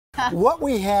What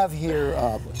we have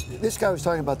here, this guy was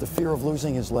talking about the fear of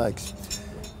losing his legs.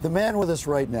 The man with us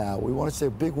right now, we want to say a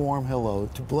big warm hello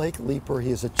to Blake Leeper. He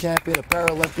is a champion, a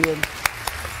Paralympian.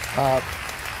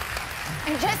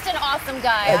 And just an awesome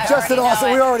guy.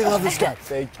 We already love this guy.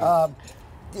 Thank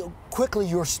you. Quickly,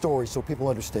 your story so people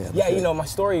understand. Yeah, you know, my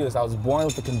story is I was born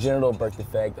with a congenital birth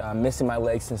defect, missing my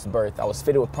legs since birth. I was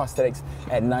fitted with prosthetics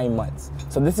at 9 months.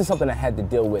 So this is something I had to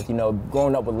deal with, you know,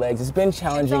 growing up with legs. It's been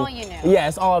challenging. It's all you knew. Yeah,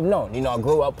 it's all I've known. You know, I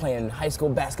grew up playing high school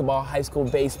basketball, high school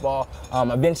baseball.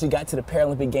 Eventually got to the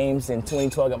Paralympic Games in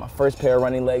 2012, got my first pair of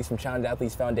running legs from Challenge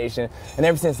Athletes Foundation. And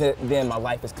ever since then, my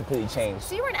life has completely changed.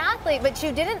 So you were an athlete, but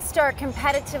you didn't start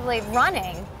competitively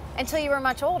running until you were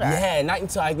much older. Yeah, not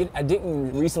until I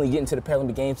didn't recently get into the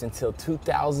Paralympic Games until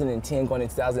 2010, going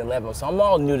into 2011. So I'm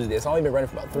all new to this. I've only been running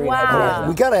for about 3.5 years now.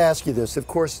 We got to ask you this. Of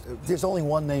course, there's only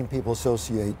one name people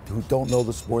associate who don't know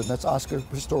the sport, and that's Oscar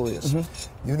Pistorius.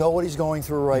 You know what he's going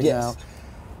through right now.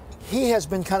 He has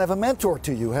been kind of a mentor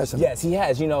to you, hasn't he? Yes, he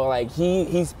has. You know, like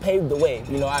he's paved the way.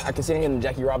 You know, I consider him the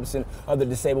Jackie Robinson of the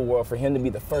disabled world. For him to be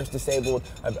the first disabled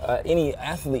any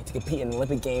athlete to compete in the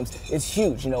Olympic Games is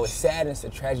huge. You know, it's sad and it's a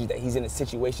tragedy that he's in the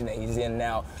situation that he's in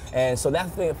now. And so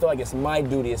that's the thing I feel like it's my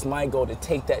duty, it's my goal to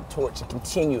take that torch and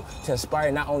continue to inspire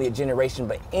not only a generation,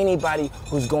 but anybody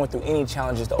who's going through any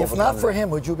challenges to overcome. If not for him,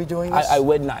 would you be doing this? I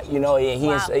would not. You know,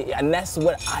 and that's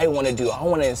what I want to do. I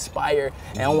want to inspire,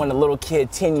 and I want a little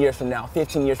kid 10 years from now,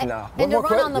 15 years from now. And to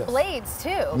run on the blades too,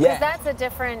 because that's a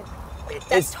different.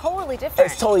 It's totally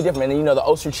different. It's totally different. And you know, the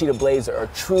Ultra Cheetah blades are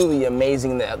truly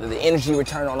amazing. The energy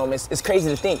return on them, it's crazy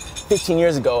to think. 15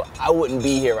 years ago, I wouldn't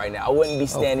be here right now. I wouldn't be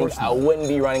standing. I wouldn't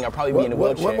be running. I'd probably be in a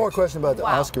wheelchair. One more question about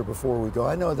Oscar before we go.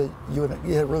 I know that you had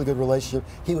a really good relationship.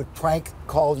 He would prank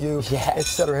call you,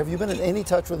 etc. Have you been in any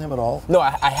touch with him at all? No,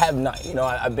 I have not. You know,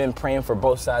 I've been praying for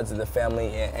both sides of the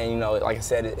family, and you know, like I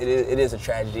said, it is a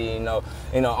tragedy. You know,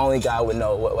 only God would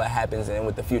know what happens and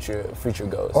what the future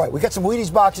goes. All right, we got some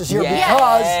Wheaties boxes here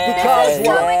because this is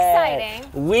so exciting.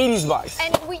 Wheaties box.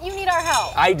 And you need our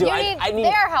help. I do. I need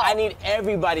their help. I need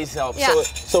everybody's help. Yeah.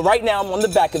 So right now I'm on the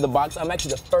back of the box. I'm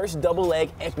actually the first double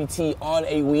leg amputee on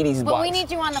a Wheaties box. But we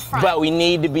need you on the front. But we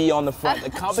need to be on the front. The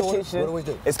competition. So what do we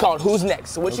do? It's called Who's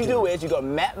Next. So what you do is you go to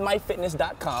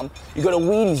mapmyfitness.com, you go to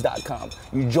Wheaties.com,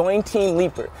 you join Team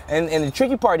Leeper. And the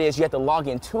tricky part is you have to log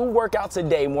in 2 workouts a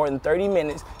day, more than 30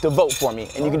 minutes to vote for me.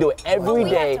 And you can do it every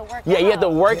day. You have to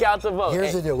work out to vote.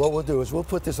 Here's the deal. What we'll do is we'll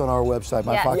put this on our website,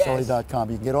 myfoxonly.com.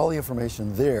 You can get all the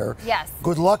information there. Yes.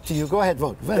 Good luck to you. Go ahead,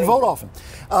 vote. And vote often.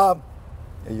 Are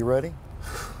you ready?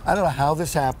 I don't know how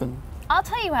this happened. I'll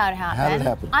tell you how it happened. How did it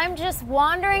happen? I'm just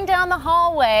wandering down the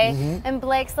hallway, and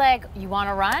Blake's like, "You want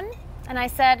to run?" And I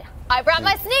said, "I brought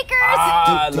my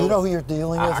sneakers." Do you know who you're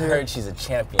dealing with here? I heard she's a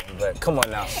champion, but come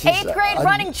on now. 8th grade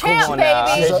running champ,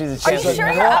 baby. She's a champion. Are you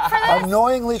sure you're up for this?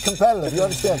 Annoyingly competitive, you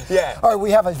understand? Yeah. All right,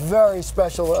 we have a very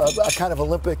special kind of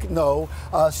Olympic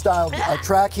style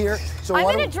track here. So I'm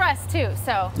in a dress too,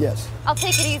 so yes, I'll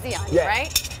take it easy on you,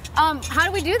 right? How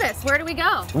do we do this? Where do we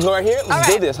go? We go right here. Let's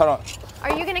do this. Hold on.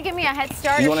 Are you gonna give me a head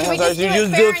start? You want a head start? You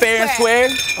just do it fair and square.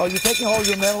 Oh, you're taking all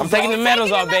your medals. I'm taking the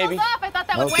medals off, baby. I thought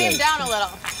that would weigh him down a little.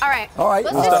 All right. All right.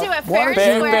 Let's just do it fair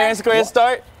and square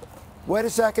start. Wait a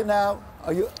second now.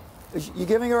 Are you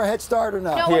giving her a head start or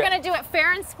not? No, we're gonna do it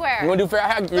fair and square. You wanna do fair?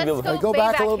 Let's go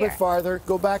back a little bit farther.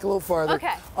 Go back a little farther.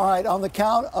 Okay. All right. On the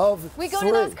count of 3. We go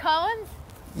to those cones.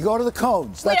 You go to the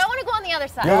cones. Wait, I want to go on the other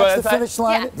side. That's the finish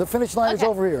line. Yeah. The finish line is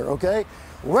over here. Okay.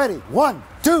 Ready? 1,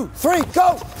 2, 3,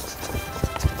 go!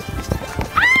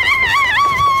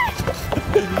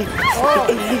 Oh,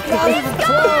 not even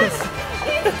close!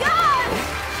 He's gone!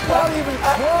 Not even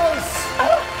close!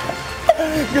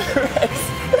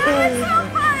 That was so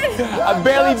fun! I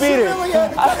barely beat her.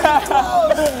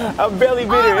 I barely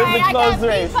beat her. It was a close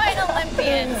race. I got beat by an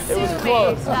Olympian. It was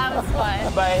close. That was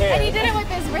fun. By a hair. And he did it with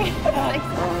his ring.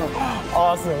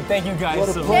 Awesome. Thank you guys what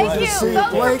a so pleasure much. to see you.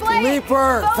 Blake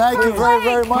Leeper. Thank you very,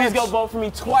 very much. Please go vote for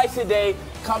me twice a day.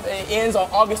 It ends on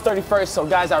August 31st, so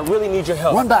guys, I really need your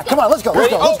help. Run back. Come on, let's go.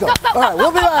 Let's go. Let's go. All right,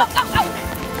 we'll be back.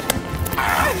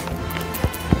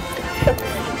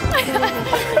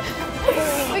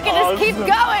 We can just keep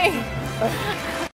going.